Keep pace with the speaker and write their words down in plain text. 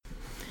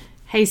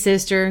Hey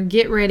sister,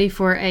 get ready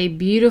for a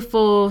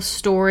beautiful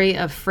story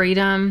of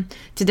freedom.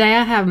 Today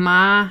I have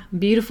my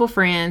beautiful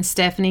friend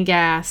Stephanie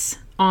Gass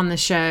on the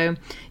show.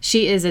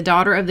 She is a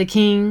daughter of the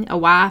king, a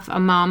wife, a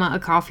mama, a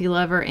coffee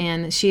lover,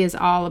 and she is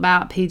all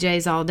about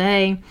PJs all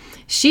day.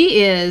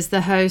 She is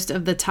the host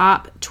of the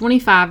top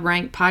 25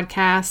 ranked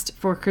podcast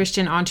for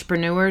Christian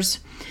entrepreneurs.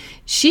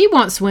 She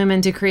wants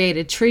women to create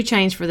a true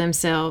change for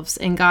themselves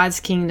in God's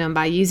kingdom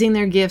by using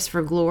their gifts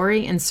for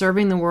glory and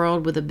serving the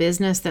world with a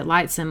business that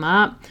lights them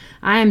up.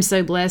 I am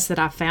so blessed that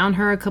I found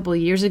her a couple of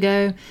years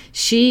ago.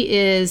 She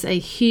is a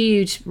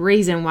huge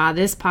reason why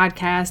this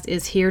podcast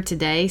is here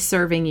today,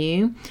 serving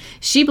you.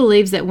 She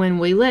believes that when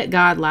we let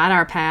God light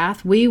our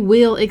path, we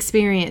will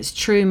experience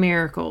true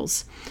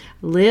miracles.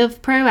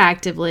 Live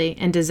proactively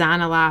and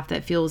design a life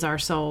that fuels our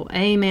soul.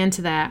 Amen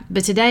to that.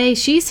 But today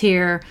she's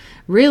here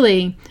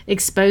really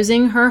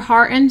exposing her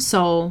heart and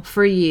soul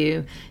for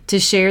you to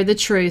share the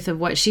truth of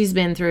what she's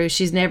been through.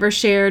 She's never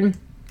shared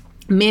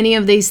many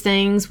of these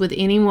things with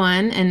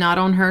anyone, and not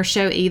on her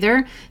show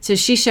either. So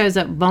she shows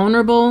up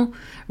vulnerable,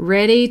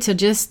 ready to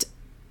just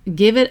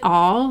give it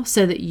all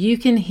so that you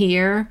can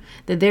hear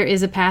that there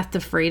is a path to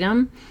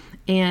freedom,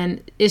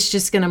 and it's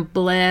just going to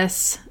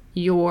bless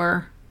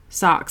your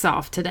socks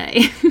off today.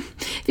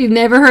 If you've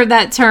never heard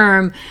that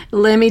term,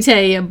 let me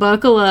tell you,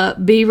 buckle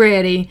up, be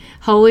ready.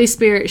 Holy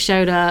Spirit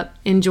showed up.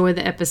 Enjoy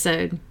the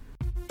episode.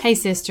 Hey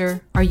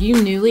sister, are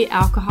you newly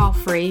alcohol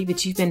free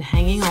but you've been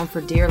hanging on for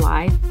dear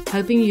life,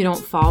 hoping you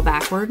don't fall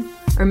backward?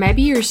 Or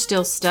maybe you're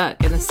still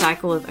stuck in the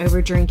cycle of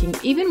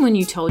overdrinking even when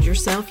you told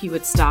yourself you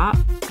would stop,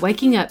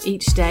 waking up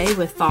each day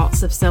with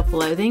thoughts of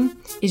self-loathing?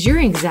 Is your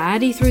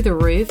anxiety through the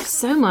roof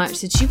so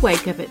much that you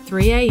wake up at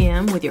 3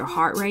 a.m. with your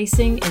heart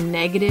racing and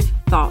negative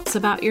thoughts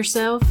about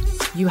yourself?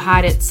 You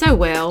hide it so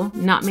well,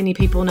 not many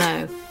people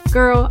know.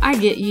 Girl, I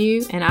get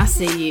you and I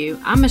see you.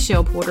 I'm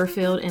Michelle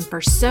Porterfield, and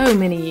for so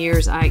many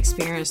years I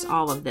experienced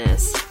all of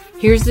this.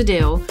 Here's the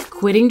deal.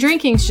 Quitting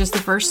drinking is just the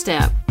first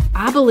step.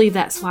 I believe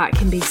that's why it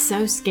can be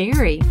so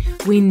scary.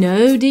 We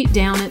know deep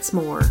down it's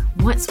more.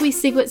 Once we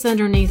see what's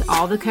underneath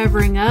all the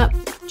covering up,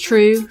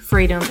 true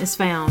freedom is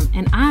found,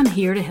 and I'm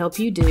here to help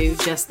you do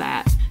just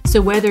that.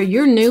 So whether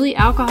you're newly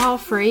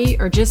alcohol-free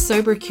or just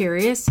sober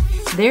curious,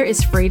 there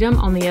is freedom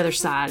on the other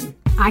side.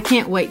 I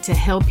can't wait to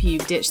help you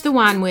ditch the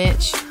wine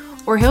witch,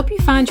 or help you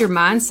find your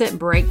mindset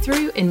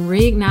breakthrough and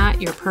reignite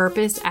your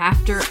purpose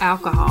after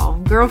alcohol.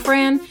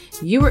 Girlfriend,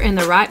 you are in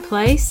the right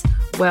place.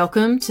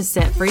 Welcome to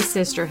Set Free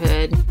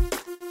Sisterhood.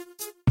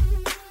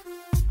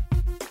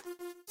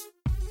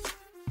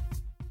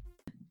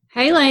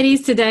 Hey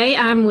ladies, today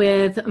I'm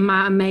with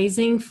my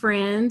amazing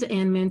friend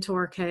and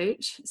mentor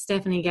coach,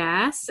 Stephanie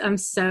Gass. I'm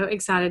so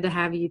excited to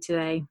have you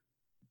today.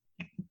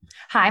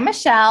 Hi,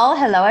 Michelle.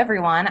 Hello,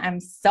 everyone. I'm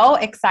so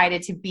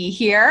excited to be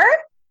here.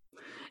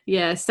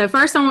 Yes. So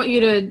first I want you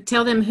to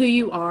tell them who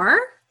you are,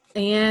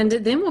 and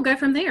then we'll go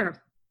from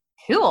there.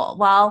 Cool.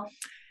 Well,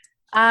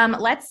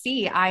 let's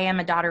see. I am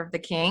a daughter of the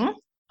king.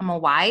 I'm a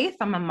wife.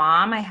 I'm a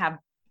mom. I have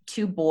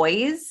 2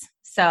 boys.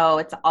 So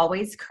it's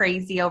always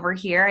crazy over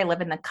here. I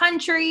live in the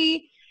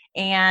country,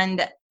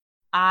 and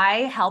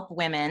I help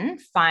women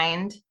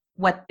find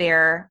what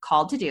they're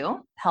called to do,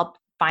 help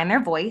find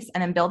their voice,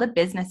 and then build a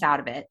business out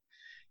of it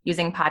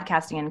using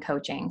podcasting and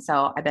coaching.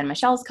 So I've been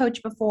Michelle's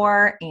coach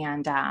before,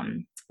 and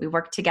we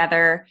worked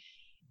together.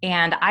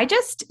 And I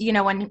just,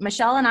 when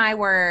Michelle and I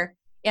were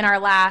in our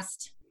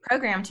last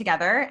program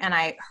together, and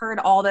I heard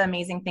all the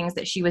amazing things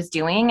that she was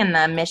doing and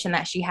the mission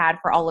that she had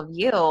for all of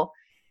you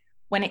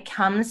when it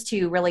comes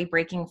to really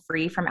breaking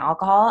free from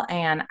alcohol.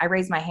 And I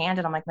raised my hand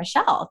and I'm like,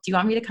 Michelle, do you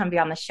want me to come be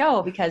on the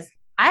show? Because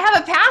I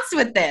have a past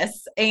with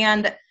this.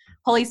 And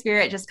Holy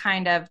Spirit just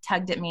kind of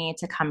tugged at me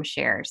to come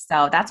share.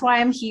 So that's why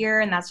I'm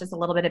here. And that's just a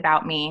little bit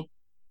about me.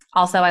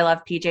 Also, I love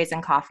PJs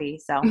and coffee.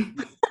 So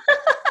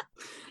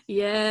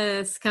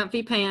yes,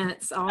 comfy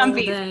pants all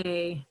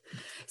day.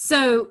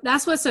 So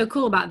that's what's so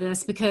cool about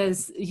this,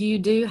 because you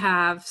do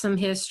have some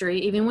history.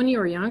 Even when you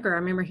were younger, I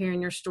remember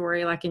hearing your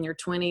story like in your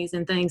 20s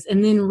and things.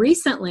 And then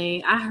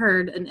recently I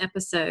heard an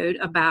episode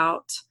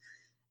about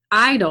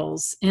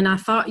idols, and I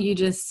thought you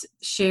just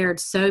shared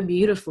so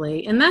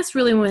beautifully. And that's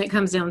really when it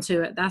comes down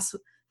to it. That's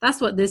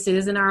what this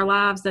is in our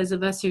lives. Those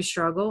of us who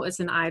struggle, it's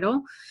an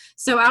idol.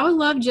 So I would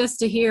love just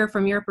to hear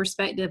from your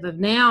perspective of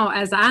now,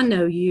 as I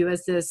know you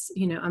as this,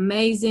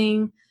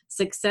 amazing,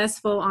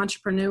 successful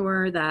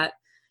entrepreneur that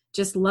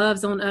just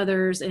loves on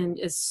others and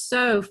is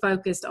so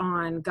focused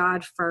on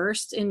God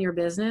first in your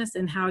business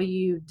and how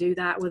you do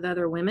that with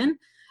other women.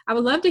 I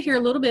would love to hear a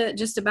little bit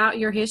just about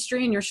your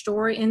history and your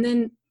story, and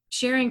then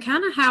sharing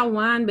kind of how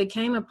wine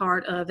became a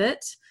part of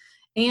it,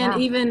 and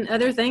even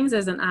other things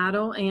as an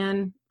idol,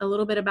 and a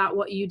little bit about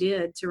what you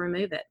did to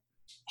remove it.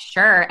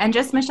 Sure. And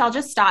just, Michelle,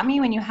 just stop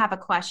me when you have a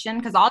question,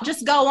 because I'll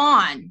just go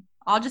on.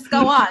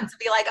 To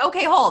be like,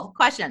 okay, hold,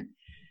 question.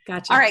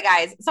 Gotcha. All right,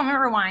 guys. So I'm going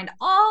to rewind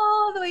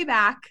all the way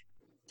back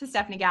to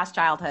Stephanie Gass'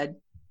 childhood.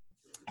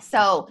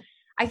 So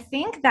I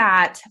think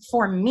that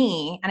for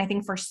me, and I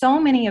think for so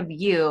many of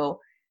you,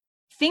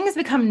 things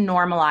become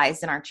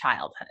normalized in our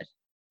childhood.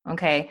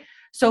 Okay.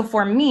 So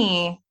for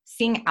me,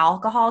 seeing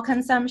alcohol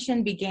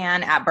consumption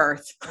began at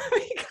birth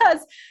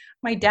because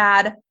my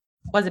dad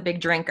was a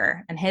big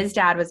drinker and his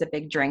dad was a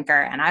big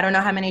drinker. And I don't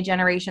know how many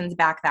generations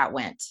back that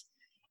went.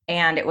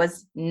 And it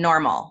was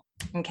normal.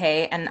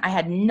 Okay. And I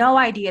had no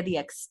idea the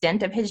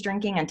extent of his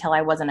drinking until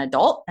I was an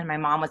adult. And my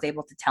mom was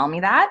able to tell me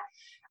that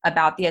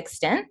about the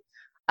extent.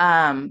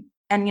 And,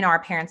 you know,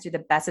 our parents do the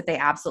best that they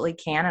absolutely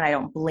can. And I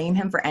don't blame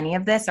him for any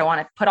of this. I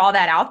want to put all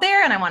that out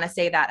there. And I want to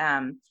say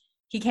that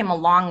he came a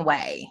long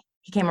way.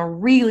 He came a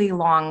really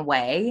long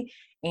way.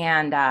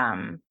 And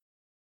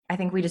I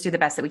think we just do the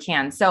best that we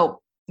can.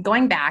 So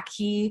going back,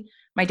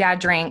 my dad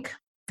drank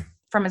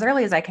from as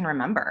early as I can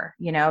remember.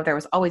 You know, there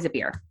was always a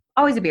beer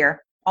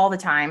all the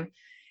time.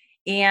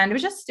 And it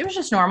was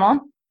just normal.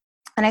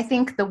 And I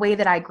think the way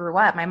that I grew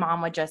up, my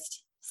mom would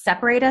just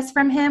separate us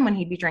from him when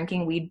he'd be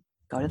drinking. We'd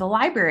go to the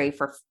library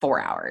for 4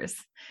 hours.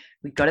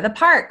 We'd go to the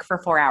park for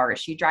 4 hours.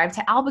 She'd drive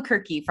to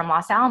Albuquerque from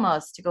Los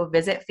Alamos to go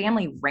visit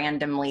family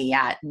randomly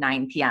at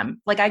 9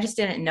 p.m. Like, I just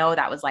didn't know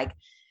that was like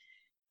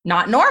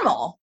not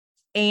normal.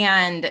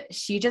 And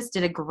she just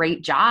did a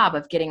great job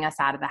of getting us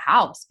out of the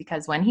house,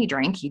 because when he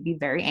drank, he'd be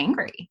very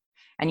angry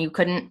and you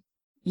couldn't,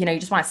 you know, you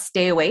just want to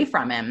stay away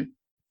from him.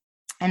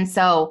 And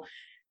so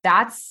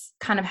that's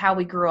kind of how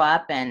we grew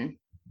up, and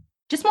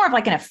just more of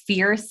like in a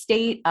fear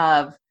state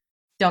of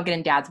don't get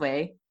in dad's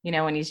way, you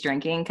know, when he's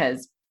drinking,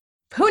 because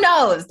who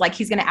knows, like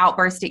he's going to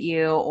outburst at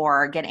you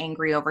or get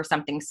angry over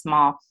something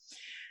small.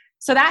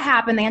 So that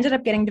happened. They ended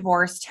up getting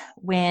divorced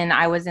when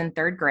I was in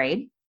 3rd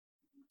grade,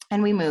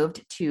 and we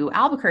moved to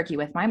Albuquerque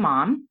with my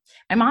mom.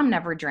 My mom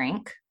never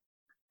drank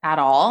at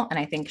all. And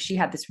I think she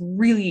had this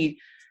really,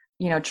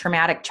 you know,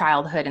 traumatic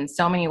childhood in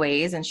so many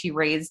ways. And she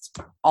raised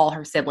all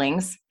her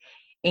siblings,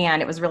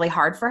 and it was really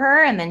hard for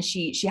her. And then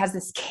she has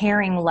this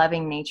caring,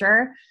 loving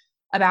nature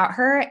about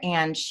her,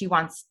 and she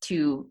wants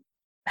to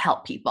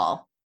help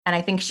people. And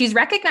I think she's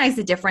recognized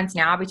the difference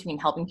now between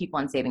helping people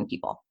and saving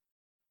people,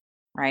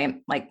 right?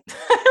 Like,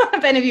 I don't know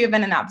if any of you have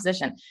been in that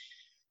position.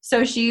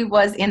 So she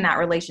was in that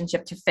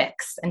relationship to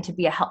fix and to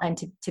be a help and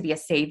to be a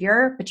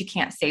savior, but you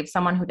can't save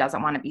someone who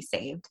doesn't want to be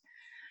saved.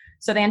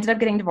 So they ended up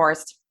getting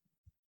divorced.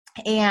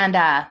 And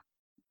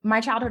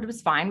my childhood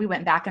was fine. We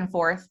went back and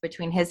forth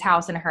between his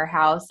house and her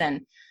house.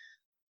 And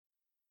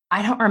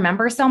I don't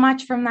remember so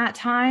much from that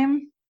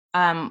time.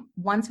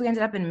 Once I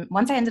ended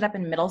up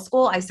in middle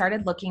school, I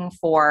started looking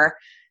for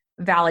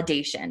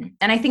validation.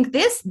 And I think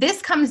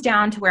this comes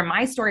down to where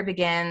my story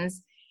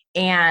begins,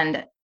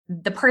 and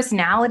the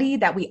personality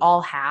that we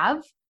all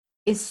have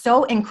is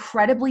so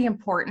incredibly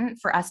important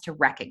for us to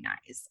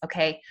recognize.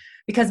 Okay.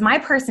 Because my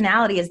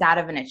personality is that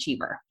of an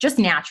achiever, just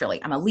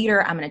naturally. I'm a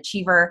leader. I'm an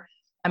achiever.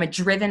 I'm a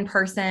driven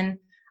person.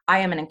 I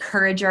am an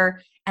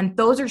encourager. And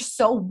those are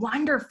so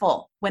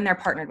wonderful when they're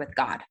partnered with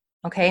God.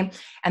 Okay.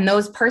 And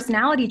those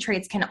personality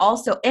traits can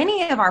also,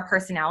 any of our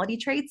personality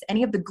traits,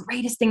 any of the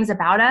greatest things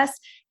about us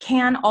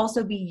can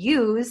also be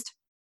used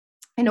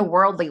in a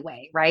worldly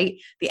way, right?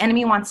 The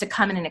enemy wants to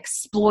come in and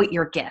exploit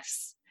your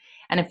gifts.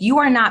 And if you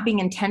are not being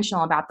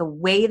intentional about the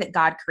way that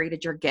God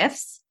created your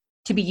gifts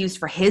to be used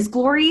for his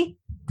glory,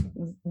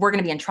 we're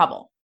going to be in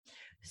trouble.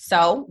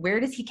 So where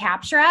does he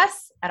capture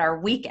us? At our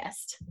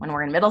weakest, when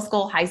we're in middle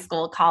school, high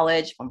school,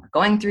 college, when we're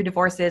going through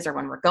divorces, or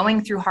when we're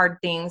going through hard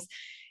things.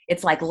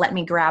 It's like, let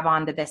me grab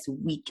onto this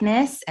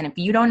weakness. And if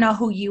you don't know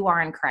who you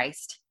are in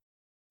Christ,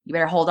 you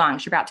better hold on,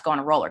 because you're about to go on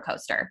a roller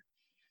coaster.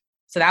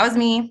 So that was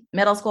me,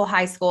 middle school,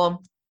 high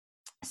school,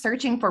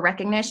 searching for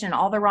recognition in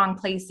all the wrong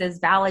places,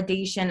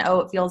 validation.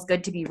 Oh, it feels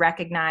good to be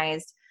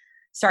recognized.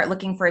 Start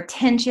looking for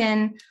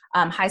attention.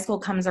 High school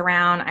comes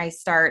around. I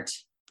start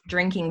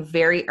drinking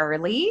very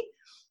early.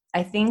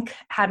 I think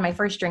had my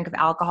first drink of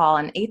alcohol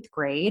in 8th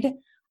grade.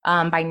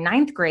 By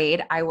 9th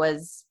grade, I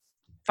was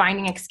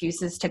finding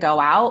excuses to go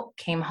out,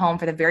 came home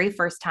for the very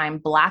first time,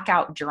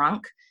 blackout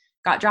drunk,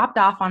 got dropped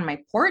off on my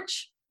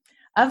porch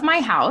of my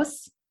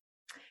house,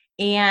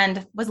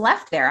 and was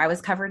left there. I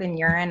was covered in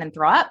urine and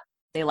throw up.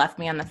 They left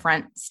me on the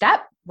front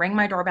step, rang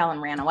my doorbell,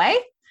 and ran away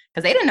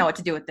because they didn't know what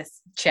to do with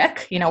this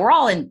chick. You know, we're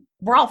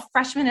all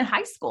freshmen in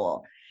high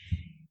school.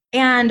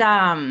 And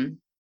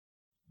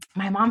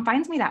my mom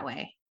finds me that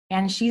way,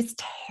 and she's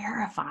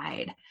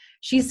terrified.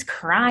 She's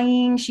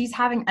crying.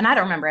 And I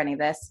don't remember any of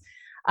this.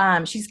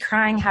 She's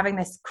crying, having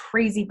this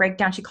crazy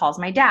breakdown. She calls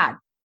my dad.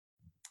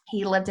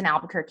 He lived in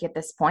Albuquerque at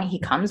this point. He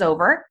comes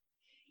over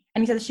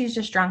and he says, she's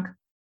just drunk.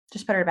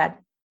 Just put her to bed.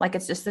 Like,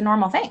 it's just the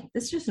normal thing.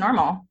 This is just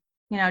normal.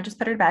 You know, just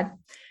put her to bed.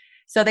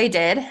 So they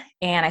did.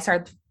 And I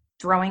started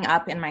throwing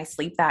up in my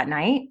sleep that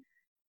night,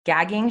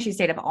 gagging. She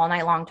stayed up all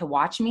night long to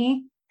watch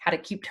me, had to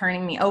keep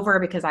turning me over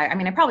because I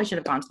probably should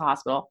have gone to the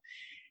hospital.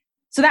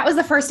 So that was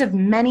the first of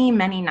many,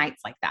 many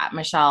nights like that,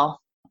 Michelle,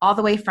 all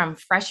the way from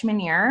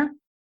freshman year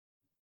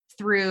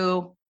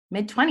through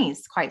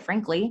mid-20s, quite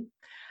frankly.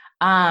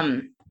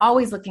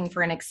 Always looking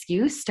for an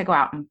excuse to go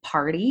out and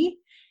party.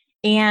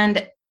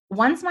 And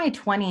once my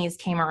 20s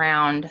came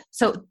around,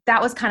 so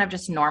that was kind of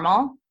just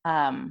normal.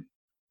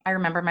 I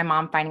remember my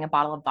mom finding a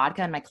bottle of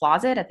vodka in my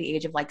closet at the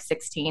age of like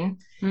 16,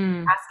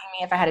 asking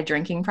me if I had a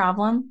drinking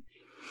problem.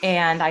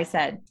 And I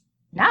said,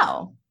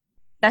 no.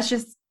 that's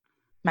just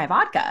my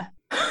vodka.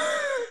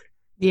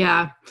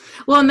 Yeah.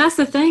 Well, and that's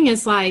the thing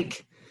is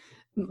like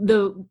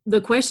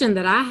the question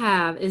that I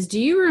have is, do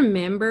you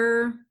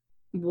remember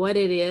what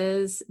it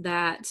is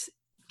that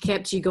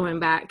kept you going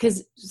back?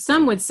 Because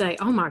some would say,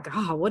 oh my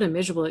God, what a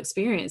miserable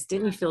experience.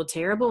 Didn't you feel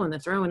terrible and the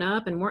throwing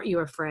up, and weren't you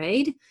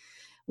afraid?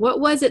 What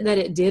was it that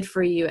it did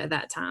for you at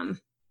that time?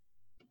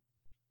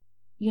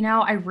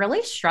 I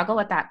really struggle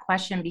with that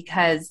question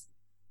because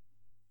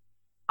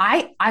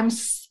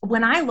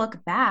when I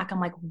look back, I'm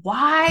like,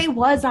 why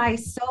was I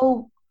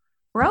so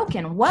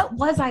broken? What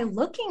was I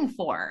looking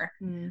for?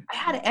 I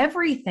had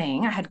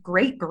everything. I had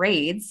great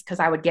grades because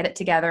I would get it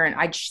together and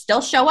I'd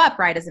still show up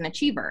right as an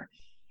achiever.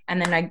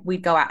 And then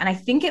we'd go out. And I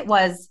think it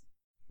was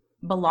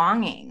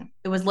belonging.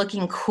 It was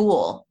looking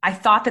cool. I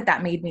thought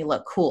that made me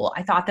look cool.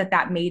 I thought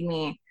that made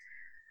me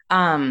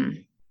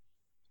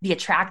be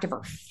attractive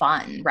or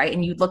fun, right?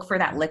 And you'd look for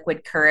that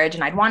liquid courage.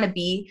 And I'd want to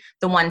be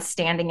the one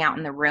standing out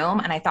in the room.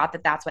 And I thought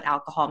that that's what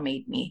alcohol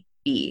made me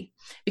be,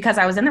 because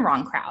I was in the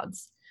wrong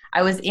crowds.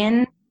 I was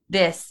in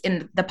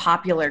the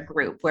popular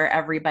group where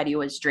everybody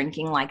was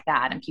drinking like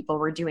that and people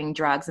were doing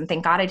drugs. And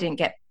thank God I didn't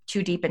get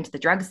too deep into the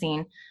drug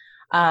scene,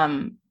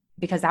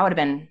 because that would have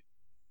been,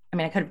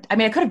 I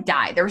could have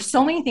died. There were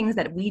so many things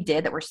that we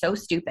did that were so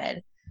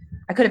stupid.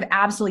 I could have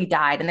absolutely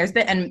died.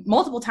 And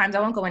multiple times, I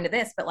won't go into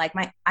this, but like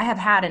I have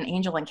had an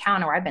angel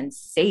encounter where I've been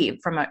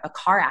saved from a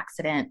car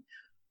accident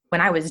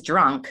when I was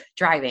drunk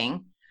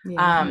driving.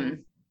 Yeah.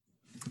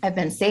 I've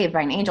been saved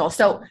by an angel.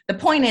 So the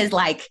point is,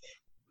 like,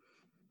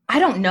 I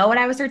don't know what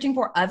I was searching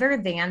for other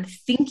than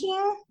thinking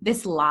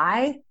this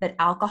lie that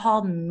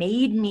alcohol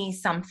made me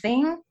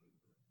something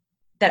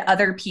that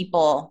other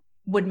people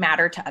would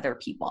matter to other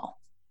people.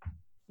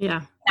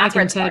 Yeah, I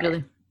can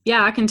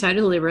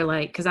totally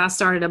relate, because I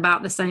started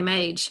about the same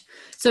age.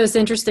 So it's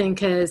interesting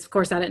because, of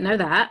course, I didn't know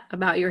that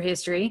about your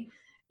history.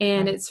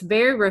 And it's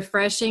very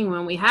refreshing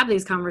when we have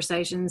these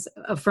conversations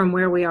from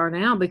where we are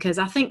now, because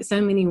I think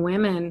so many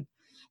women,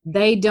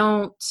 they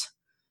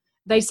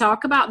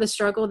talk about the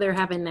struggle they're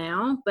having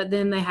now, but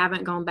then they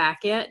haven't gone back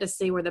yet to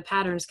see where the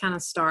patterns kind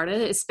of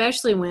started,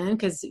 especially when,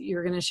 because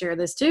you're going to share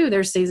this too,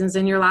 there's seasons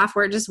in your life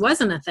where it just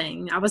wasn't a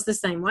thing. I was the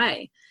same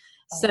way.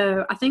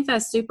 So I think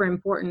that's super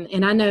important.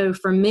 And I know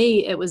for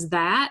me, it was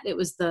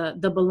the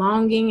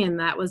belonging, and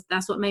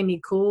that's what made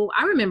me cool.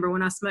 I remember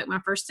when I smoked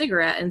my first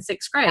cigarette in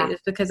 6th grade, yeah.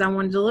 It's because I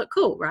wanted to look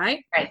cool.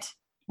 Right.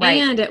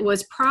 And it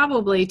was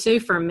probably too,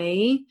 for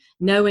me,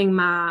 knowing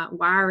my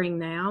wiring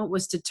now,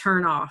 was to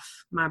turn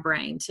off my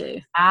brain too.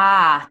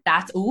 I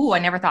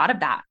never thought of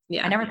that.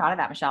 Yeah. I never thought of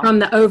that, Michelle. From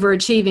the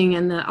overachieving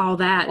and all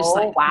that.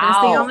 Wow.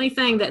 That's the only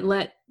thing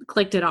that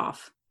clicked it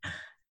off.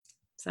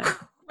 So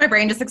my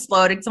brain just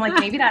exploded. So I'm like,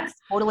 maybe that's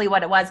totally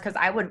what it was. Cause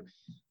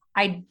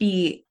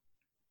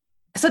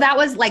so that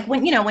was like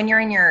when you're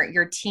in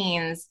your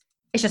teens,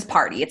 it's just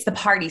party. It's the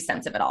party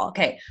sense of it all.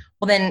 Okay.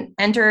 Well, then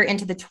enter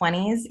into my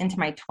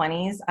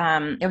 20s.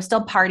 It was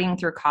still partying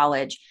through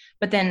college,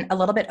 but then a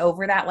little bit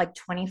over that, like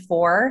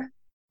 24,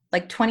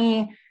 like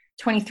 20,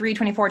 23,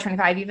 24,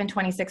 25, even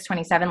 26,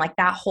 27, like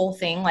that whole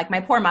thing, like my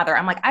poor mother,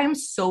 I'm like, I am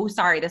so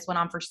sorry this went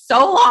on for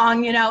so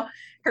long,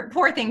 her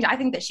poor thing. I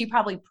think that she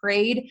probably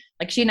prayed,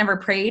 like she never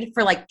prayed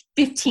for like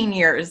 15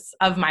 years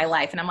of my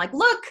life. And I'm like,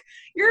 look,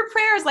 your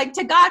prayers, like,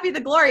 to God be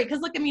the glory. Cause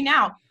look at me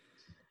now.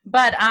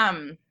 But,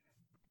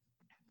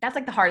 that's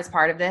like the hardest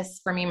part of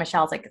this for me,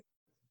 Michelle. It's like,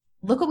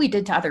 look what we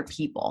did to other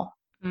people.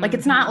 Mm-hmm. Like,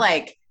 it's not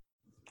like,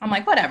 I'm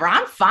like, whatever,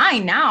 I'm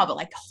fine now, but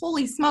like,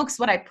 holy smokes,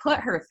 what I put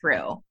her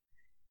through.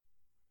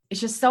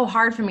 It's just so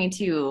hard for me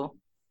to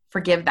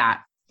forgive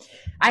that.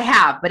 I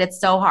have, but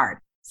it's so hard.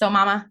 So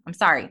Mama, I'm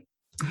sorry.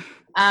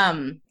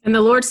 And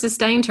the Lord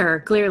sustained her.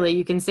 Clearly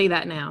you can see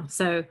that now.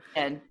 So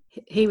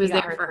he was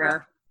there for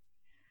her.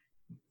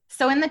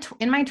 So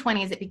in my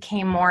 20s, it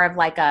became more of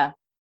like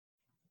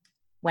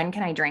when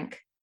can I drink?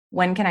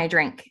 When can I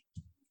drink?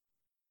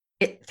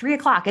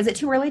 3:00. Is it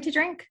too early to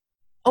drink?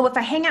 Oh, if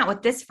I hang out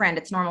with this friend,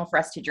 it's normal for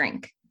us to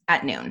drink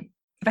at noon.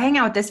 If I hang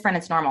out with this friend,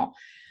 it's normal.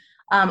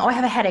 I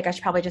have a headache. I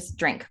should probably just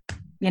drink,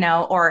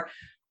 or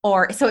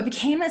so it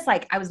became this,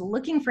 like, I was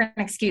looking for an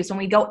excuse when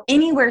we go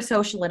anywhere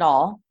social at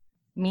all,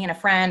 me and a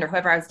friend or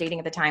whoever I was dating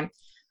at the time.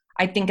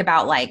 I'd think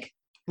about like,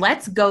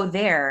 let's go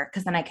there,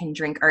 'cause then I can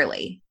drink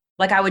early.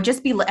 Like I would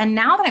just be, and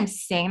now that I'm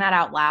saying that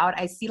out loud,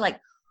 I see like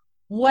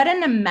what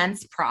an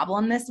immense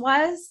problem this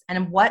was,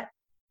 and what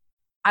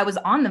I was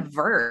on the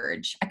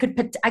verge. I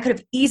could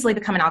have easily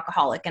become an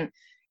alcoholic. And,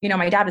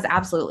 my dad was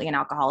absolutely an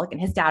alcoholic, and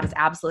his dad was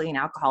absolutely an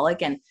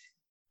alcoholic, and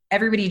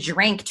everybody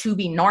drank to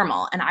be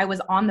normal. And I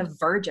was on the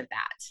verge of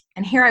that.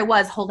 And here I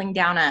was holding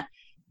down a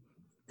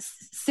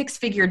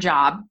 6-figure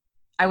job.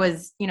 I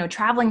was,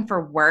 traveling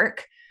for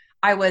work.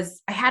 I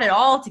had it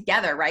all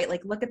together, right?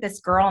 Like, look at this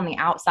girl on the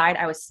outside.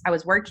 I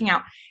was working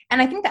out.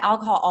 And I think the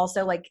alcohol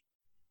also, like,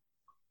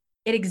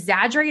 it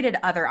exaggerated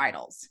other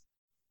idols.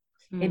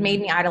 Mm. It made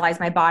me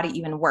idolize my body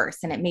even worse.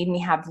 And it made me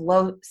have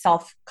low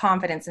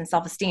self-confidence and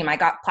self-esteem. I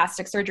got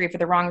plastic surgery for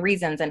the wrong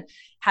reasons and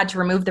had to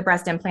remove the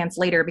breast implants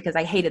later because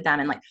I hated them.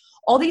 And like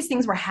all these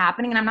things were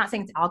happening. And I'm not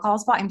saying it's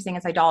alcohol's fault. I'm saying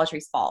it's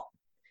idolatry's fault.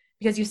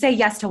 because you say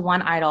yes to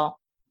one idol.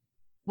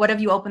 What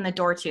have you opened the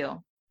door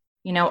to?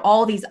 You know,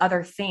 all these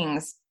other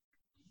things.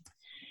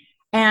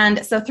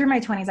 And so through my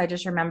 20s, I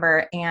just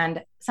remember,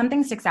 and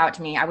something sticks out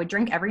to me. I would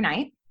drink every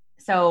night.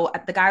 So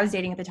the guy I was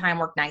dating at the time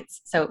worked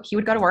nights. So he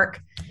would go to work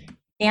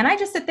and I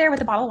just sit there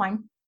with a bottle of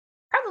wine,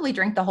 probably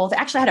drink the whole thing.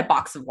 Actually, I had a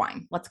box of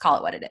wine. Let's call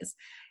it what it is.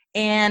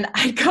 And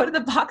I'd go to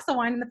the box of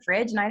wine in the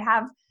fridge and I'd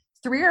have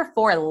 3 or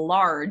 4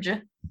 large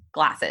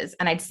glasses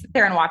and I'd sit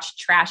there and watch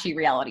trashy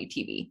reality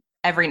TV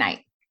every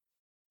night.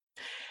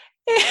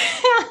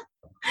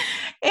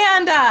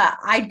 And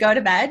I'd go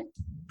to bed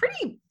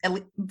pretty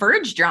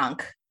verge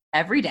drunk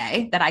every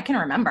day that I can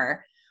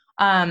remember.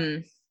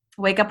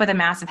 Wake up with a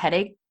massive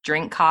headache,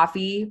 drink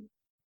coffee,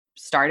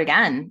 start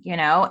again, you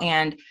know,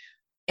 and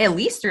at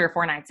least 3 or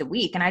 4 nights a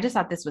week. And I just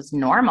thought this was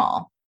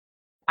normal.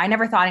 I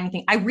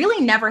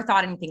really never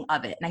thought anything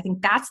of it. And I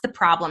think that's the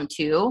problem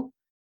too.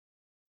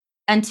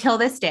 Until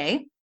this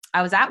day,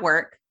 I was at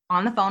work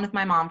on the phone with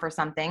my mom for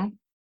something.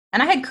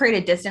 And I had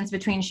created distance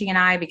between she and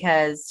I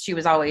because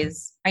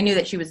I knew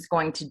that she was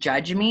going to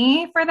judge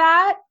me for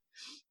that.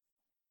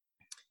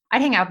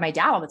 I'd hang out with my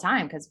dad all the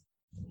time because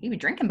he would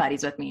drinking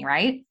buddies with me,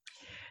 right?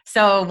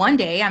 So one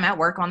day I'm at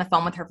work on the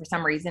phone with her for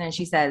some reason. And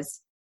she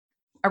says,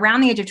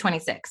 around the age of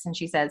 26, and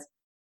she says,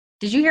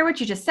 "Did you hear what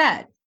you just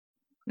said?"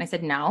 And I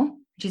said, "No."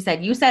 She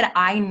said, "You said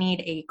I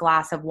need a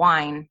glass of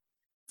wine.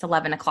 It's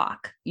 11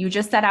 o'clock. You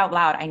just said out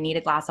loud, I need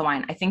a glass of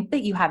wine. I think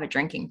that you have a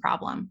drinking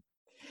problem."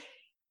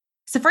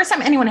 It's the first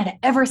time anyone had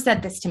ever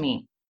said this to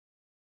me.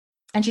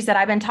 And she said,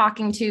 "I've been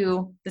talking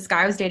to this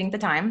guy I was dating at the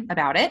time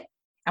about it.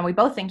 And we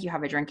both think you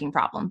have a drinking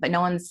problem, but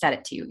no one's said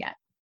it to you yet."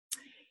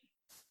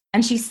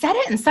 And she said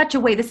it in such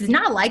a way, this is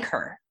not like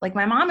her. Like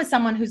my mom is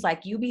someone who's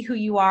like, you be who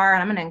you are, and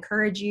I'm going to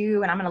encourage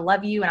you, and I'm going to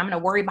love you, and I'm going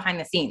to worry behind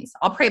the scenes.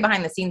 I'll pray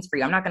behind the scenes for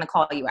you. I'm not going to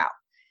call you out.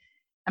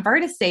 And for her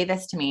to say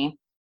this to me,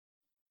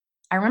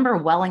 I remember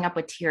welling up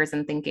with tears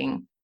and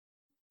thinking,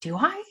 do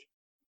I?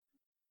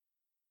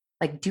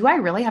 Like, do I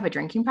really have a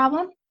drinking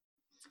problem?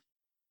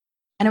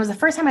 And it was the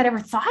first time I'd ever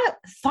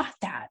thought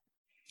that.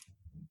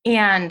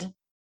 And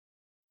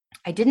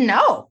I didn't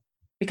know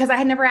because I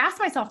had never asked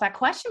myself that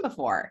question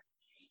before.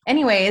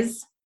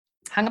 Anyways,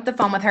 hung up the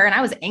phone with her and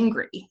I was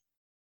angry.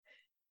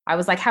 I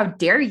was like, how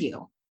dare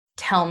you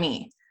tell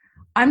me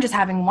I'm just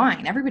having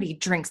wine? Everybody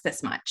drinks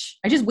this much.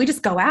 We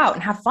just go out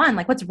and have fun.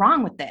 Like, what's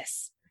wrong with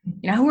this?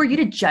 You know, who are you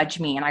to judge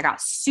me? And I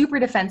got super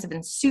defensive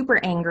and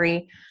super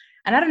angry.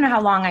 And I don't know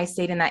how long I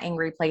stayed in that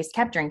angry place,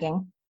 kept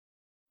drinking,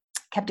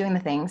 kept doing the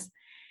things.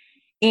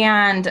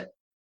 And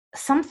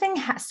something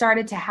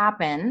started to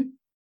happen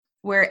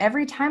where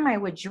every time I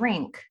would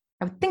drink,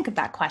 I would think of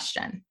that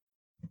question.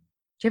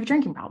 Do you have a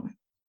drinking problem?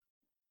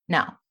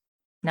 No,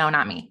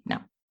 not me. No.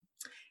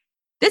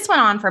 This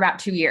went on for about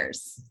 2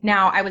 years.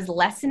 Now I was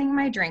lessening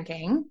my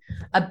drinking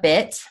a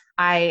bit.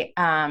 I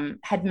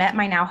had met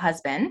my now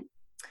husband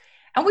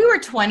and we were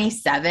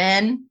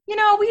 27. You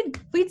know,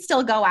 we'd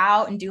still go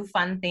out and do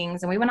fun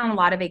things. And we went on a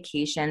lot of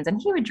vacations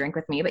and he would drink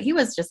with me, but he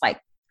was just like,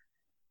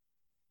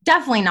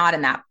 definitely not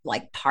in that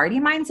like party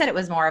mindset. It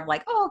was more of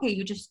like, oh,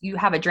 okay, you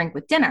have a drink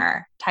with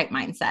dinner type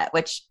mindset,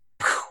 which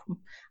I'm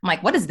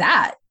like, what is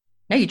that?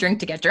 No, you drink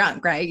to get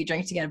drunk, right? You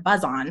drink to get a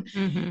buzz on.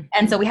 Mm-hmm.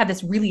 And so we had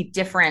this really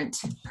different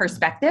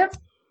perspective.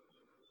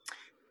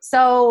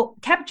 So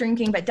kept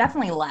drinking, but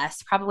definitely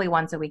less, probably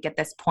once a week at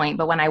this point.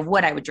 But when I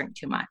would drink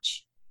too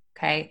much.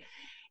 Okay.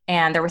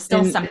 And there was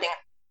still something.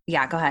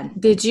 Yeah, go ahead.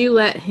 Did you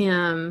let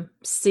him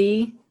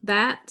see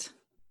that?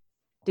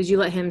 Did you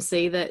let him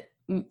see that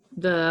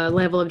the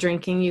level of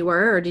drinking you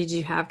were, or did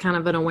you have kind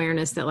of an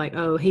awareness that like,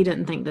 oh, he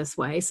didn't think this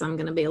way, so I'm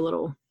going to be a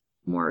little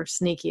more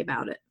sneaky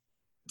about it?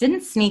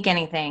 Didn't sneak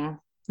anything.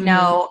 Mm-hmm.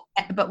 No.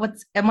 But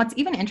what's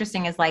even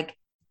interesting is like,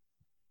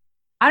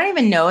 I don't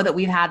even know that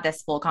we've had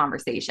this full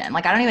conversation.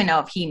 Like, I don't even know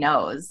if he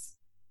knows,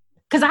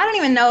 because I don't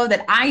even know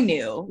that I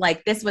knew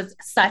like this was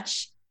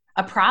such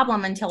a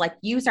problem until like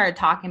you started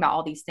talking about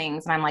all these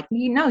things. And I'm like,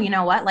 you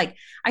know what? Like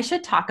I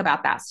should talk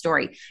about that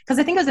story because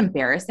I think it was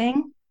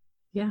embarrassing.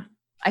 Yeah.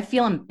 I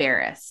feel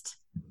embarrassed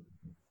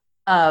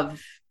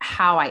of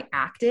how I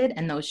acted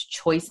and those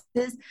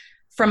choices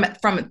from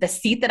the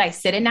seat that I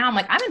sit in now. I'm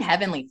like, I'm in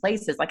heavenly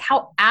places. Like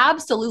how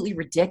absolutely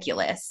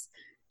ridiculous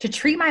to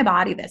treat my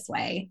body this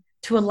way,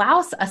 to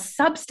allow a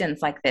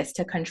substance like this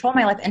to control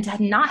my life and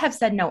to not have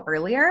said no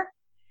earlier.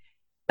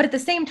 But at the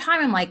same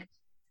time, I'm like,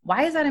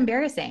 why is that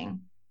embarrassing?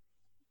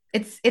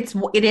 It is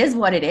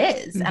what it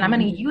is. Mm-hmm. And I'm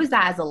going to use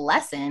that as a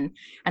lesson.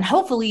 And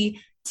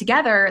hopefully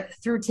together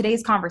through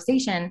today's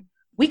conversation,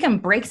 we can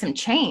break some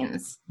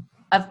chains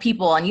of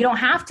people. And you don't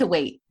have to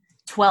wait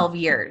 12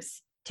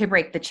 years to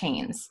break the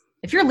chains.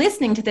 If you're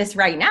listening to this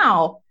right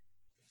now,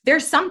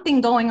 there's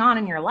something going on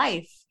in your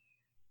life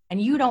and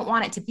you don't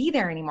want it to be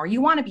there anymore. You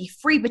want to be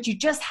free, but you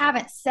just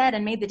haven't said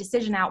and made the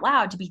decision out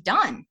loud to be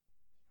done.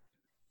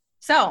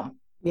 So,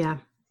 yeah,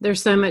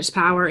 there's so much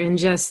power in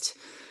just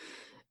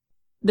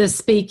the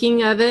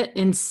speaking of it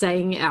and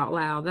saying it out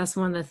loud. That's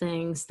one of the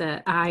things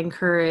that I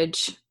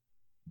encourage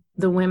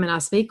the women I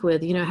speak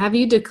with, have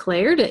you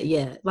declared it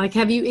yet? Like,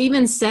 have you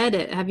even said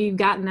it? Have you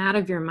gotten out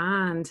of your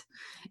mind?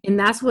 And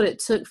that's what it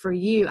took for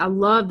you. I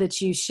love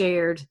that you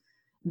shared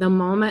the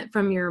moment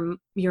from your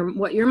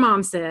what your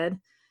mom said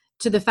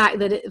to the fact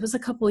that it was a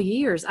couple of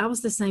years. I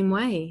was the same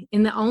way.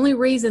 And the only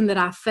reason that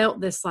I felt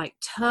this like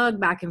tug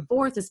back and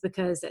forth is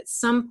because at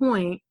some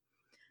point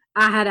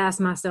I had asked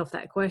myself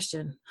that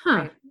question,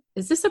 Right.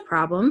 Is this a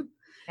problem?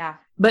 Yeah.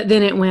 But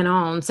then it went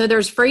on. So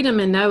there's freedom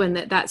in knowing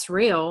that that's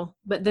real.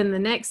 But then the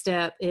next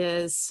step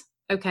is,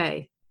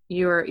 okay,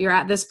 you're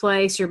at this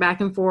place, you're back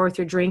and forth,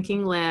 you're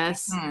drinking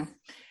less. Mm-hmm.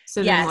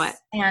 So yes. Then what?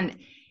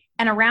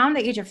 And around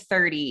the age of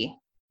 30,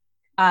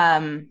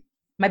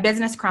 my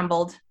business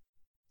crumbled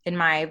in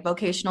my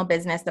vocational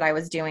business that I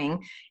was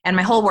doing, and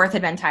my whole worth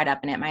had been tied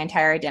up in it, my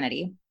entire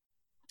identity.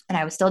 And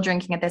I was still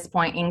drinking at this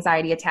point,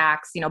 anxiety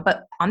attacks,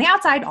 but on the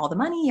outside, all the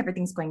money,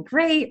 everything's going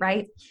great,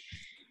 right?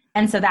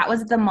 And so that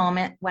was the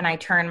moment when I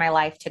turned my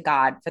life to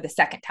God for the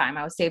second time.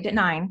 I was saved at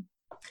 9,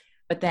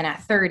 but then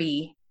at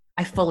 30,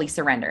 I fully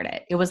surrendered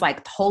it. It was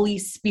like the Holy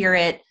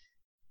Spirit,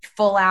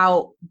 full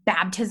out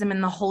baptism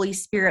in the Holy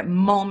Spirit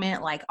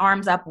moment, like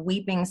arms up,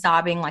 weeping,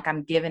 sobbing, like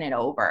I'm giving it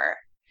over.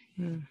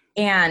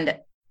 And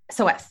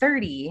so at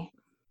 30,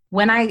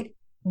 when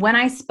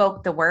I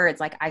spoke the words,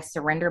 like, I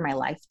surrender my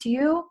life to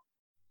you,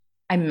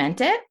 I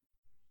meant it.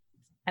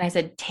 And I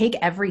said, take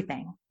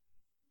everything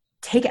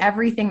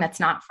that's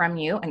not from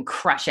you and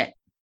crush it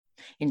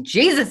in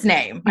Jesus'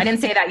 name. I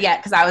didn't say that yet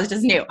because I was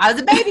just new. I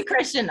was a baby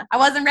Christian. I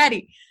wasn't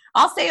ready.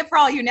 I'll say it for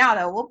all you now,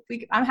 though.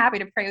 I'm happy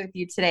to pray with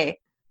you today,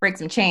 break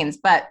some chains.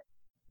 But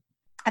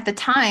at the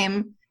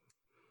time,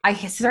 I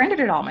surrendered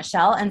it all,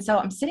 Michelle. And so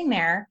I'm sitting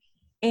there,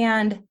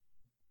 and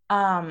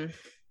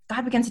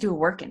God begins to do a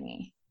work in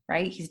me,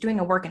 right? He's doing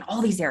a work in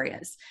all these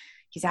areas.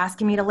 He's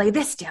asking me to lay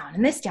this down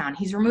and this down.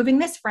 He's removing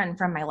this friend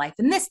from my life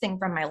and this thing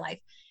from my life.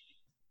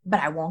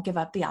 But I won't give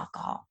up the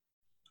alcohol.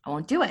 I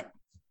won't do it.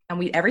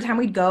 And every time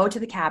we'd go to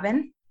the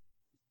cabin,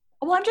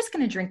 well, I'm just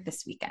going to drink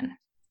this weekend.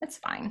 That's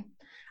fine.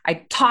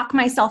 I talk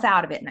myself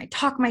out of it, and I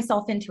talk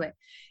myself into it,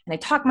 and I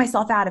talk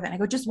myself out of it. And I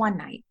go, just one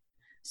night.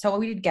 So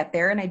we'd get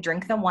there, and I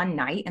drink the one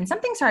night, and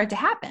something started to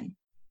happen.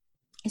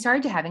 I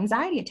started to have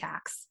anxiety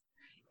attacks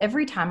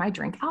every time I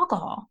drink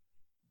alcohol.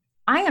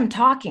 I am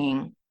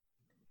talking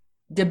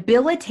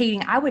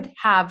debilitating.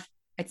 I'd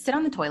sit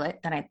on the toilet,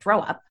 then I'd throw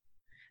up.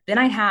 Then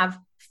I'd have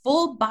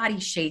full body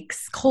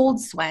shakes,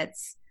 cold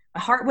sweats.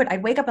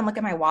 I'd wake up and look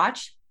at my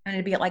watch, and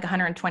it'd be at like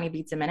 120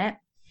 beats a minute.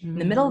 In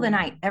the middle of the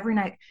night, every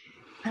night,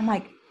 I'm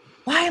like,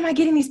 why am I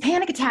getting these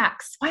panic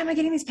attacks? Why am I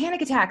getting these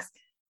panic attacks?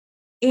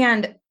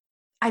 And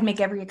I'd make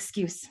every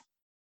excuse.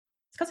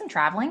 It's because I'm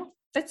traveling.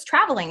 It's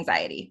travel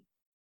anxiety.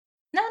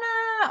 No.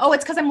 Oh,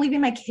 it's because I'm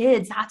leaving my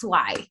kids. That's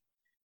why.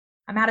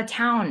 I'm out of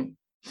town.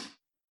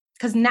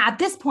 Because now at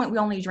this point, we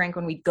only drank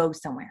when we'd go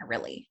somewhere,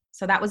 really.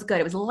 So that was good.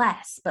 It was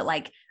less, but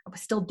like I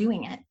was still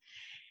doing it.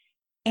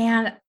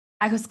 And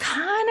I was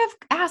kind of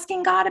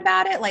asking God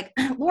about it. Like,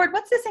 Lord,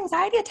 what's this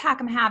anxiety attack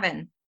I'm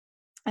having?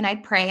 And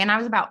I'd pray. And I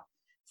was about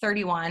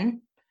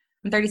 31.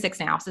 I'm 36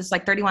 now. So it's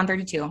like 31,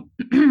 32.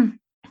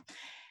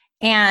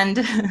 And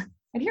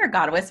I'd hear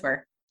God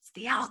whisper, it's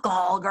the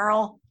alcohol,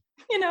 girl.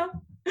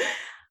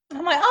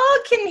 I'm like,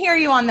 oh, I can hear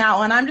you on that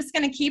one. I'm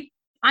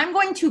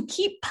going to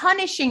keep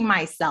punishing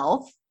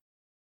myself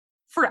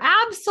for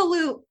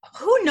absolute,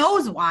 who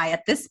knows why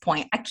at this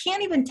point. I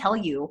can't even tell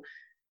you.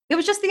 It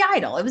was just the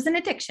idol. It was an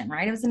addiction,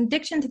 right? It was an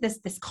addiction to this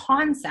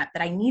concept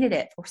that I needed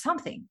it for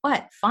something.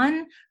 What?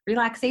 Fun,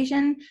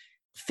 relaxation,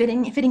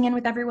 fitting in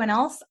with everyone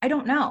else? I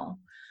don't know.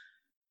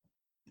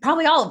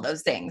 Probably all of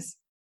those things.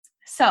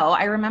 So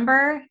I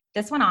remember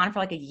this went on for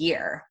like a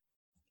year.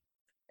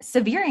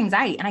 Severe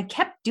anxiety. And I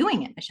kept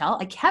doing it, Michelle.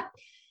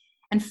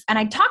 And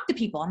I talked to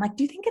people. I'm like,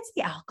 do you think it's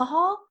the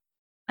alcohol?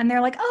 And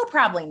they're like, oh,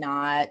 probably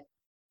not.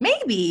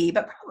 Maybe,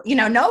 but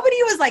nobody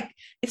was like,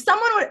 if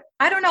someone would,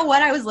 I don't know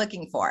what I was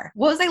looking for.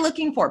 What was I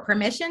looking for?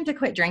 Permission to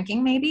quit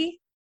drinking,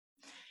 maybe?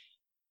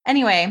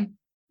 Anyway,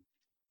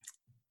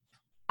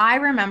 I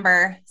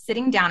remember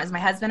sitting down as my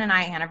husband and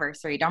I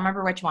anniversary. Don't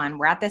remember which one.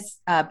 We're at this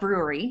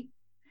brewery.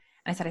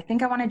 And I said, I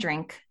think I want to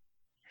drink.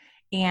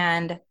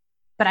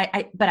 But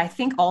I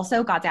think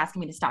also God's asking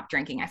me to stop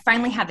drinking. I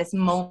finally had this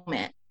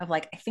moment of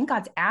like, I think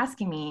God's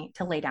asking me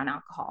to lay down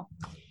alcohol.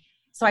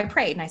 So I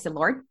prayed and I said,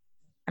 Lord,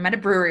 I'm at a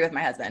brewery with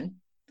my husband.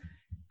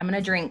 I'm going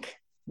to drink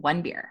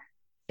one beer.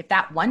 If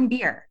that one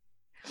beer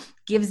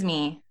gives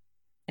me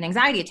an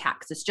anxiety attack,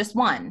 because it's just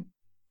one,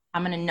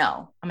 I'm going to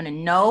know. I'm going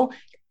to know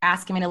you're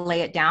asking me to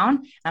lay it down.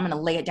 And I'm going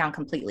to lay it down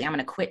completely. I'm going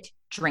to quit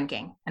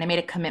drinking. And I made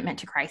a commitment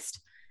to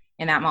Christ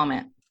in that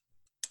moment.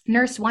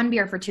 Nursed one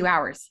beer for 2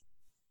 hours.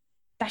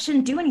 That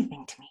shouldn't do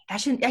anything to me. I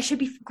should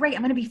be great.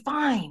 I'm going to be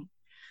fine.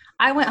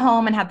 I went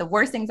home and had the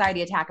worst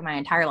anxiety attack of my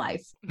entire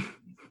life.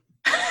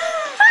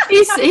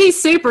 He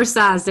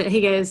supersized it.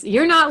 He goes,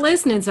 you're not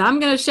listening, so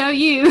I'm going to show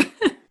you.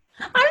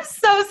 I'm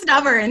so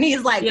stubborn.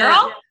 He's like,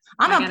 girl,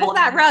 I'm going to pull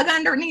that rug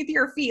underneath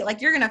your feet.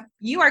 Like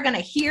you are going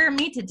to hear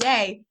me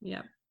today.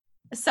 Yeah.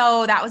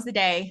 So that was the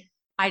day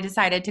I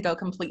decided to go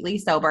completely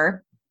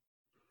sober.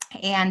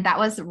 And that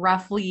was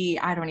roughly,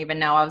 I don't even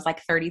know, I was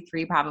like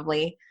 33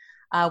 probably.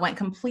 Went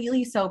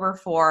completely sober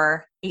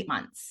for 8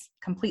 months,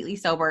 completely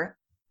sober.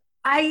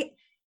 I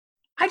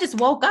just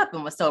woke up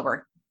and was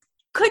sober.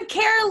 Could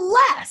care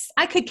less.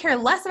 I could care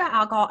less about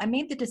alcohol. I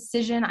made the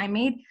decision. I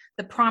made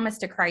the promise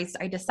to Christ.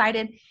 I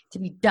decided to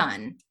be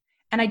done.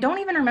 And I don't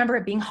even remember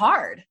it being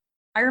hard.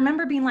 I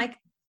remember being like,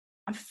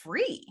 I'm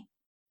free.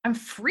 I'm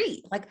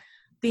free. Like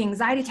the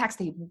anxiety attacks,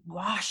 they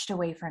washed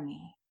away from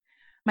me.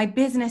 My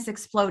business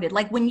exploded.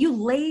 Like when you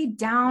lay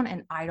down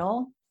an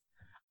idol,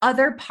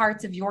 other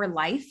parts of your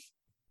life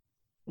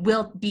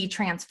will be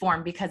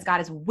transformed because God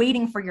is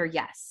waiting for your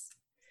yes.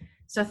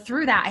 So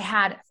through that, I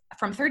had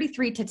from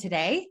 33 to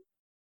today,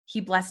 he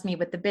blessed me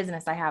with the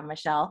business I have,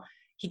 Michelle.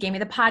 He gave me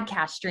the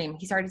podcast stream.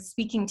 He started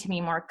speaking to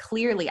me more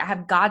clearly. I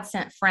have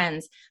God-sent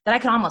friends that I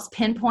can almost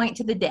pinpoint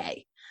to the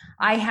day.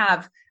 I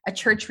have a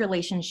church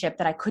relationship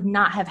that I could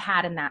not have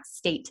had in that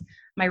state.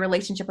 My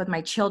relationship with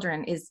my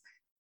children is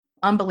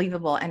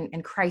unbelievable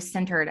and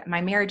Christ-centered.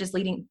 My marriage is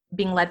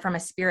being led from a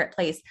spirit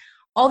place.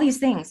 All these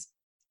things.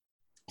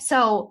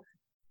 So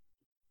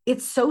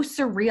it's so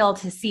surreal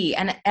to see.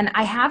 And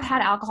I have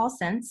had alcohol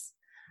since.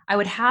 I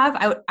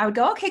would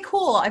go, okay,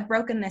 cool. I've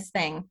broken this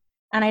thing.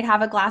 And I'd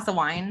have a glass of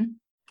wine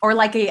or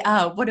like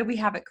what do we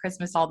have at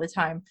Christmas all the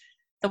time?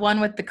 The one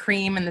with the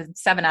cream and the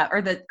 7-Up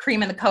or the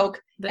cream and the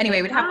Coke.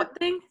 Anyway, we'd have one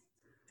thing.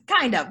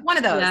 Kind of one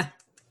of those. Yeah.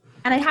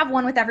 And I'd have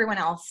one with everyone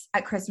else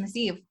at Christmas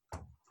Eve.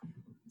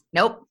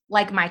 Nope.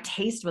 Like my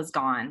taste was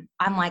gone.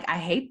 I'm like, I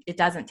hate, it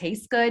doesn't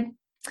taste good.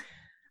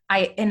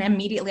 And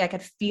immediately I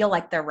could feel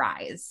like the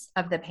rise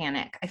of the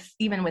panic,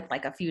 even with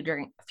like a few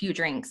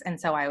drinks. And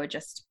so I would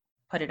just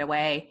put it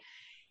away.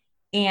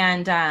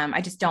 And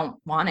I just don't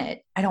want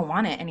it. I don't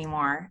want it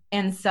anymore.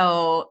 And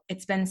so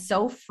it's been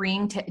so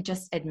freeing to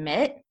just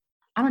admit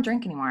I don't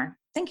drink anymore.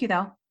 Thank you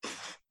though.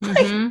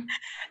 Like,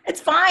 it's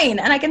fine.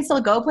 And I can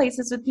still go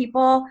places with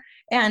people.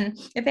 And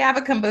if they have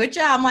a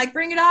kombucha, I'm like,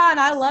 bring it on.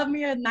 I love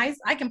me a nice,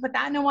 I can put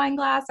that in a wine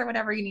glass or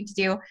whatever you need to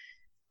do.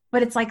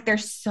 But it's like,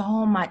 there's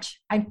so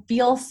much, I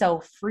feel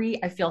so free.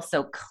 I feel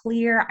so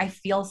clear. I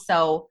feel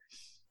so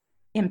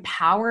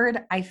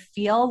empowered. I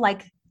feel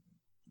like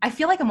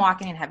I'm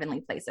walking in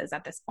heavenly places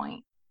at this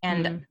point.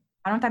 And I don't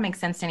know if that makes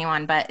sense to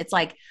anyone, but it's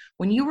like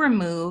when you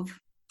remove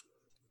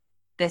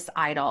this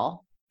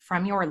idol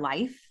from your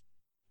life,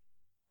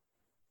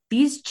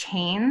 these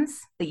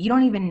chains that you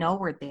don't even know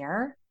were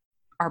there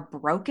are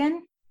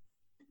broken.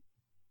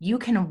 You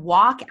can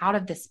walk out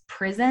of this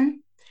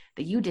prison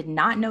that you did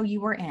not know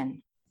you were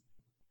in.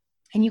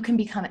 And you can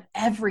become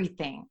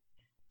everything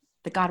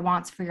that God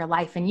wants for your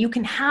life. And you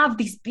can have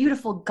these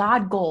beautiful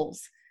God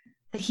goals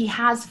that he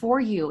has for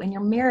you in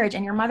your marriage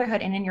and your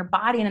motherhood and in your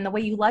body and in the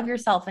way you love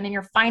yourself and in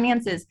your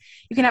finances.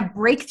 You can have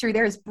breakthrough.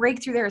 There is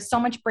breakthrough. There is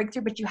so much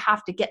breakthrough, but you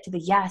have to get to the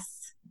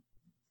yes.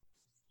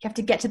 You have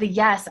to get to the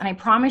yes. And I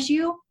promise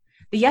you,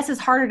 the yes is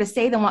harder to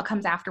say than what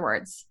comes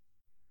afterwards.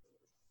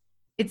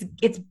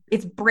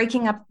 It's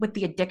breaking up with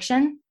the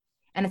addiction,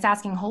 and it's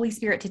asking Holy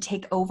Spirit to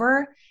take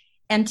over.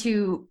 And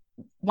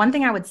one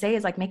thing I would say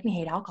is like, make me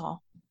hate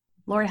alcohol.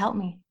 Lord, help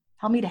me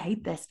to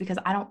hate this because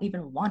I don't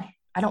even want it.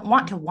 I don't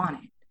want to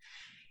want it.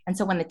 And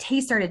so when the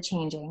taste started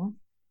changing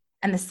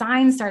and the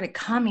signs started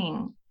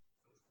coming,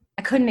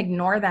 I couldn't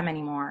ignore them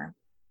anymore.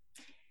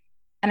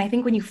 And I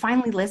think when you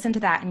finally listen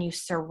to that and you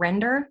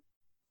surrender,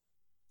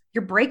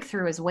 your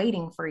breakthrough is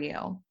waiting for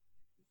you.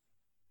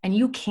 And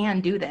you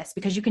can do this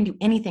because you can do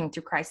anything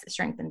through Christ that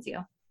strengthens you.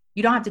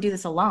 You don't have to do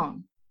this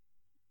alone.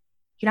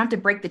 You don't have to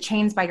break the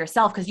chains by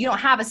yourself because you don't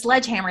have a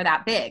sledgehammer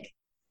that big,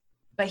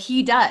 but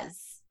he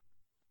does.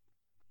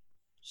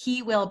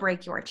 He will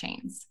break your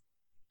chains.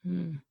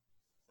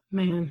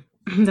 Man,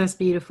 that's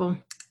beautiful.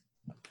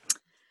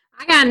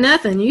 I got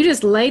nothing. You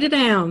just laid it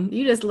down.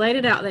 You just laid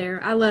it out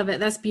there. I love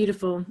it. That's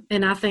beautiful.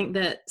 And I think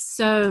that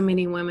so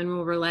many women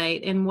will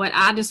relate. And what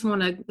I just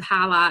want to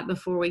highlight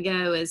before we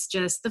go is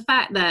just the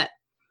fact that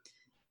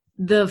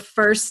the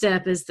first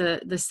step is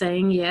the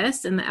saying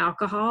yes and the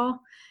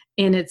alcohol.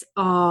 And it's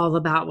all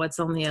about what's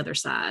on the other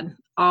side,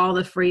 all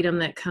the freedom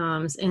that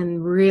comes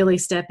and really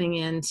stepping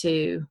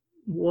into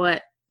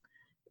why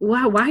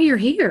you're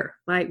here.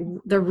 Like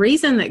the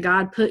reason that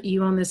God put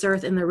you on this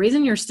earth and the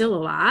reason you're still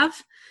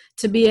alive,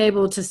 to be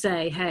able to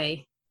say,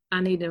 hey,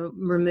 I need to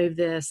remove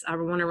this. I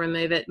want to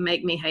remove it.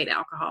 Make me hate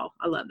alcohol.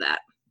 I love that.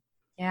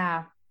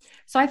 Yeah.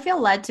 So I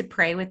feel led to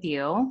pray with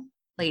you,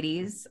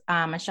 ladies.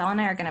 Michelle and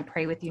I are going to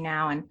pray with you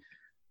now. And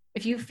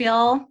if you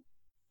feel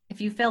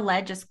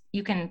led,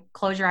 you can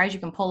close your eyes. You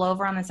can pull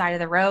over on the side of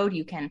the road.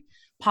 You can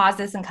pause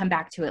this and come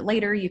back to it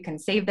later. You can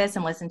save this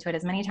and listen to it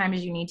as many times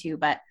as you need to.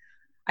 But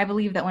I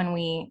believe that when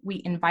we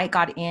invite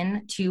God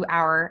in to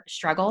our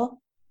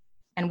struggle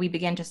and we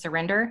begin to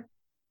surrender,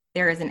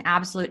 there is an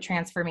absolute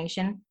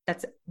transformation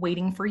that's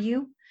waiting for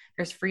you.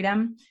 There's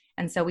freedom.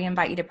 And so we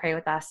invite you to pray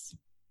with us.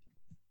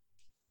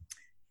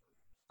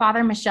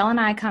 Father, Michelle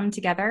and I come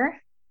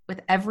together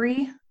with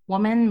every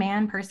woman,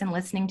 man, person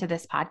listening to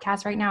this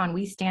podcast right now, and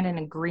we stand in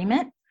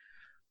agreement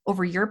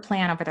over your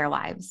plan over their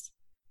lives.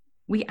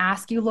 We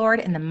ask you,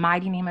 Lord, in the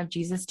mighty name of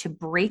Jesus, to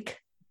break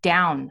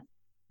down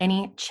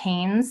any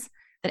chains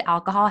that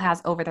alcohol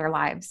has over their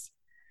lives.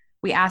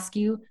 We ask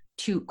you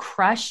to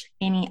crush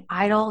any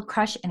idol,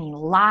 crush any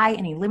lie,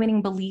 any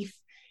limiting belief,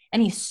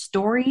 any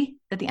story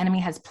that the enemy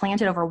has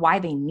planted over why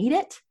they need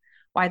it,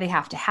 why they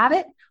have to have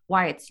it,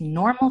 why it's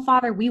normal,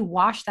 Father. We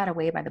wash that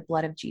away by the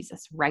blood of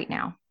Jesus right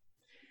now.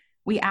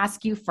 We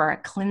ask you for a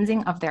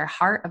cleansing of their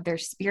heart, of their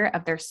spirit,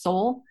 of their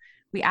soul.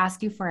 We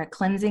ask you for a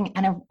cleansing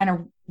and a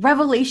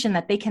revelation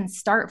that they can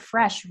start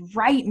fresh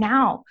right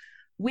now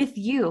with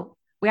you.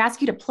 We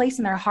ask you to place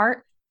in their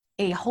heart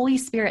a Holy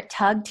Spirit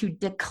tug to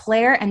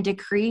declare and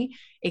decree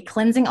a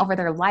cleansing over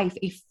their life,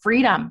 a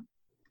freedom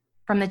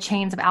from the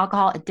chains of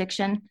alcohol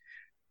addiction,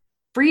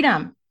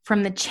 freedom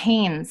from the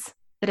chains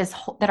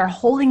that are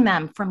holding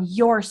them from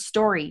your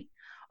story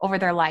over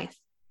their life,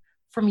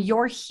 from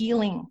your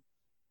healing,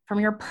 from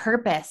your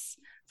purpose,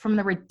 from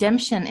the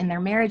redemption in their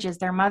marriages,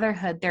 their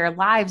motherhood, their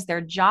lives,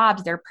 their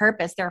jobs, their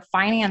purpose, their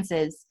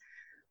finances.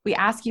 We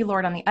ask you,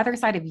 Lord, on the other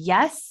side of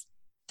yes,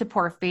 to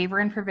pour favor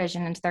and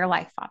provision into their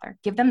life, Father.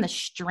 Give them the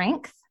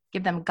strength,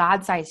 give them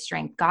God-sized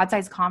strength,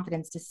 God-sized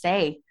confidence to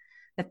say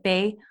that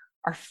they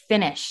are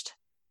finished,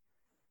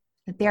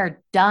 that they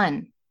are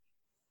done.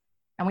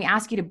 And we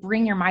ask you to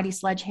bring your mighty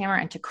sledgehammer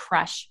and to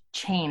crush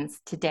chains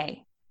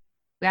today.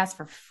 We ask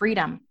for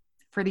freedom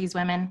for these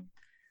women.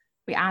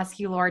 We ask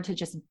you, Lord, to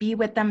just be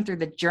with them through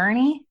the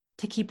journey,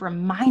 to keep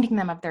reminding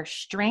them of their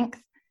strength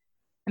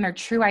and their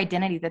true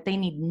identity, that they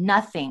need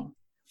nothing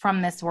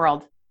from this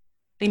world.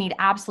 They need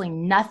absolutely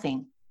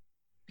nothing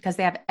because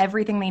they have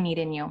everything they need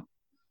in you.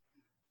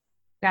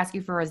 We ask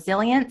you for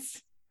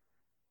resilience,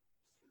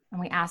 and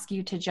we ask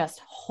you to just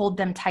hold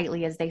them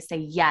tightly as they say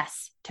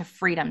yes to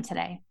freedom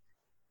today.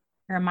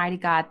 You're a mighty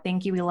God.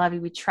 Thank you. We love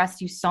you. We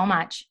trust you so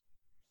much.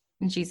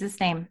 In Jesus'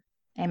 name,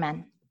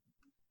 amen.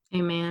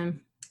 Amen.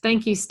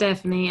 Thank you,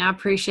 Stephanie. I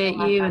appreciate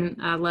you, and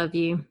I love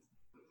you.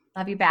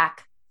 Love you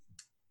back.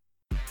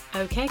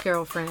 Okay,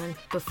 girlfriend,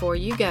 before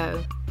you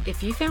go,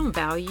 if you found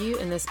value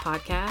in this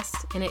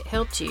podcast and it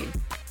helped you,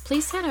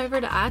 please head over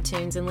to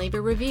iTunes and leave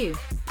a review.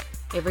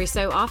 Every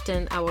so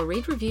often, I will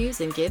read reviews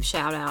and give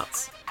shout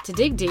outs. To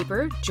dig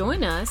deeper,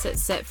 join us at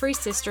Set Free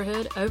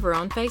Sisterhood over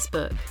on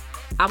Facebook.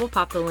 I will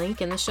pop the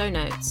link in the show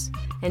notes.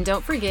 And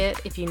don't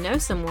forget, if you know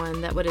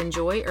someone that would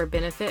enjoy or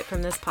benefit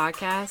from this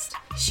podcast,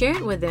 share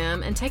it with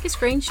them and take a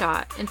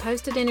screenshot and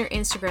post it in your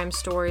Instagram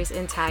stories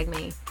and tag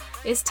me.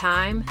 It's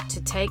time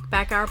to take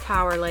back our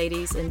power,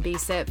 ladies, and be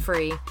set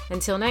free.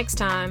 Until next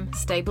time,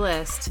 stay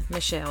blessed.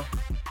 Michelle.